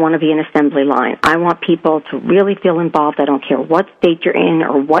factory. I don't want to be an assembly line. I want people to really feel involved. I don't care what state you're in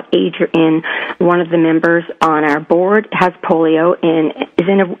or what age you're in. One of the members on our board has polio and is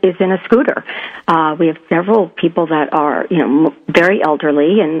in a scooter. We have several people that are, you know, very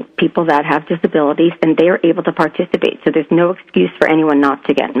elderly and people that have disabilities, and they are able to participate. So there's no excuse for anyone not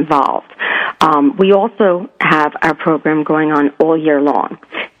to get involved. We also have our program going on all year long.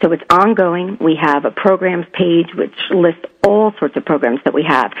 So it's ongoing. We have a programs page which lists all sorts of programs that we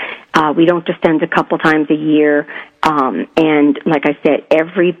have. We don't just send a couple times a year. And like I said,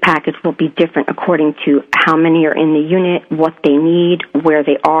 every package will be different according to how many are in the unit, what they need, where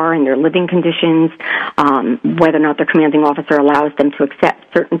they are in their living conditions, whether or not their commanding officer allows them to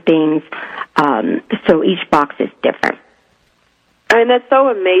accept certain things. So each box is different. And that's so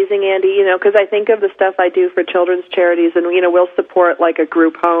amazing, Andy, you know, because I think of the stuff I do for children's charities, and, you know, we'll support, like, a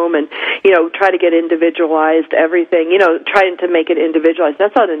group home and, you know, try to get individualized everything, you know, trying to make it individualized.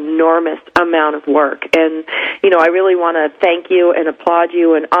 That's an enormous amount of work. And, you know, I really want to thank you and applaud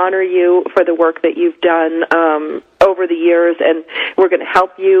you and honor you for the work that you've done over the years, and we're going to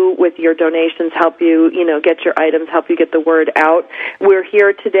help you with your donations, help you, you know, get your items, help you get the word out. We're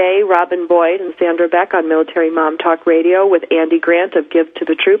here today, Robin Boyd and Sandra Beck on Military Mom Talk Radio with Andy Grant of Give to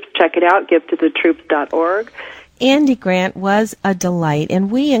the Troops. Check it out, givetothetroops.org. Andy Grant was a delight, and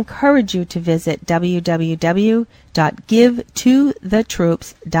we encourage you to visit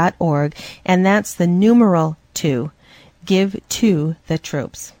www.givetothetroops.org, and that's the numeral 2, Give to the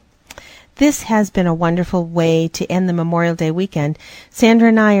Troops. This has been a wonderful way to end the Memorial Day weekend. Sandra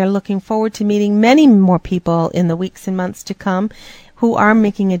and I are looking forward to meeting many more people in the weeks and months to come who are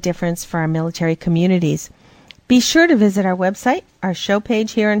making a difference for our military communities. Be sure to visit our website, our show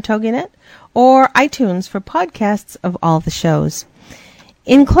page here on TogiNet, or iTunes for podcasts of all the shows.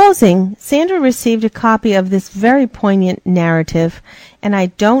 In closing, Sandra received a copy of this very poignant narrative, and I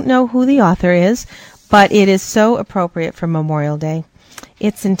don't know who the author is, but it is so appropriate for Memorial Day.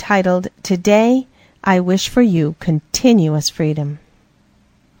 It's entitled, Today I Wish for You Continuous Freedom.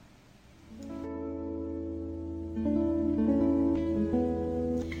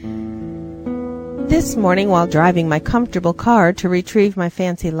 This morning, while driving my comfortable car to retrieve my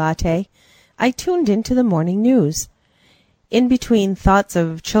fancy latte, I tuned into the morning news. In between thoughts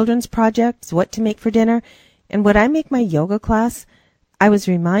of children's projects, what to make for dinner, and would I make my yoga class, I was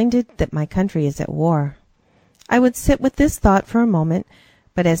reminded that my country is at war. I would sit with this thought for a moment,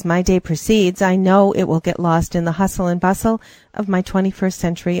 but as my day proceeds, I know it will get lost in the hustle and bustle of my 21st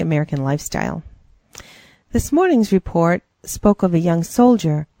century American lifestyle. This morning's report spoke of a young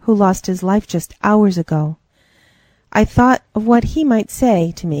soldier who lost his life just hours ago. I thought of what he might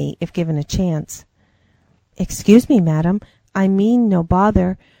say to me if given a chance. "Excuse me, madam, I mean no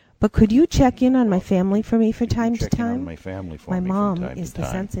bother, but could you check in on my family for me from time to time?" My mom is the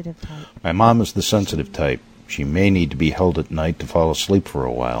sensitive type. My mom is the sensitive type. She may need to be held at night to fall asleep for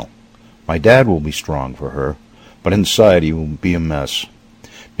a while. My dad will be strong for her, but inside he will be a mess.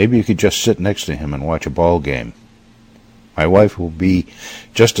 Maybe you could just sit next to him and watch a ball game. My wife will be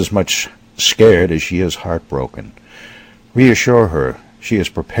just as much scared as she is heartbroken. Reassure her she is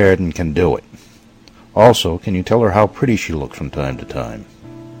prepared and can do it. Also, can you tell her how pretty she looks from time to time?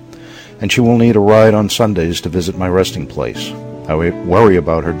 And she will need a ride on Sundays to visit my resting place. I worry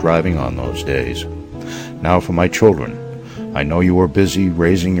about her driving on those days. Now for my children. I know you are busy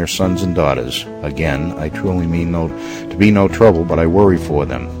raising your sons and daughters. Again, I truly mean to be no trouble, but I worry for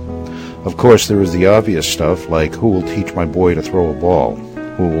them. Of course, there is the obvious stuff, like who will teach my boy to throw a ball,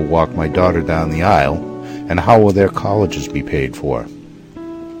 who will walk my daughter down the aisle, and how will their colleges be paid for.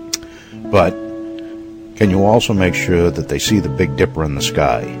 But can you also make sure that they see the Big Dipper in the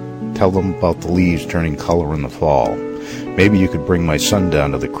sky? Tell them about the leaves turning color in the fall. Maybe you could bring my son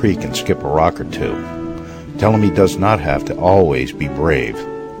down to the creek and skip a rock or two. Tell him he does not have to always be brave,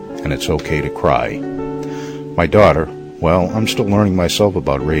 and it's okay to cry. My daughter, well, I'm still learning myself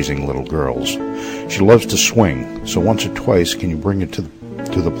about raising little girls. She loves to swing, so once or twice can you bring her to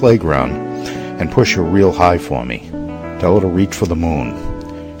the playground and push her real high for me? Tell her to reach for the moon.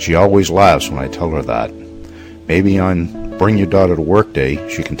 She always laughs when I tell her that. Maybe on Bring Your Daughter to Work Day,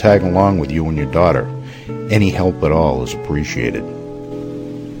 she can tag along with you and your daughter. Any help at all is appreciated.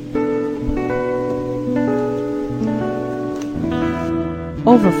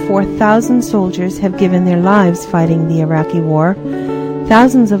 Over 4,000 soldiers have given their lives fighting the Iraqi war.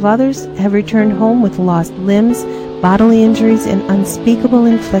 Thousands of others have returned home with lost limbs, bodily injuries, and unspeakable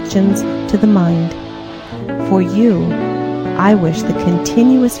inflictions to the mind. For you, I wish the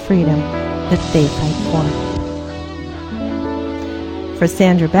continuous freedom that they fight for. For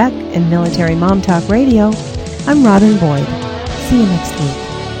Sandra Beck and Military Mom Talk Radio, I'm Robin Boyd. See you next week.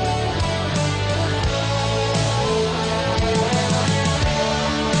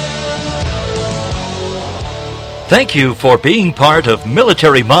 Thank you for being part of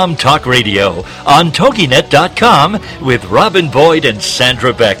Military Mom Talk Radio on TogiNet.com with Robin Boyd and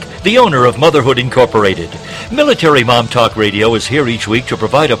Sandra Beck, the owner of Motherhood Incorporated. Military Mom Talk Radio is here each week to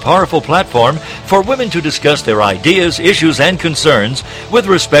provide a powerful platform for women to discuss their ideas, issues, and concerns with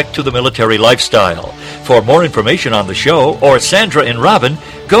respect to the military lifestyle. For more information on the show or Sandra and Robin,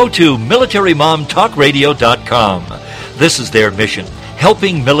 go to MilitaryMomTalkRadio.com. This is their mission,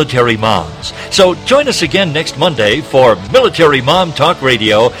 helping military moms. So join us again next Monday for Military Mom Talk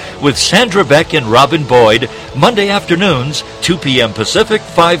Radio with Sandra Beck and Robin Boyd, Monday afternoons, 2 p.m. Pacific,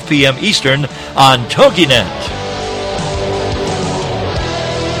 5 p.m. Eastern on TogiNet.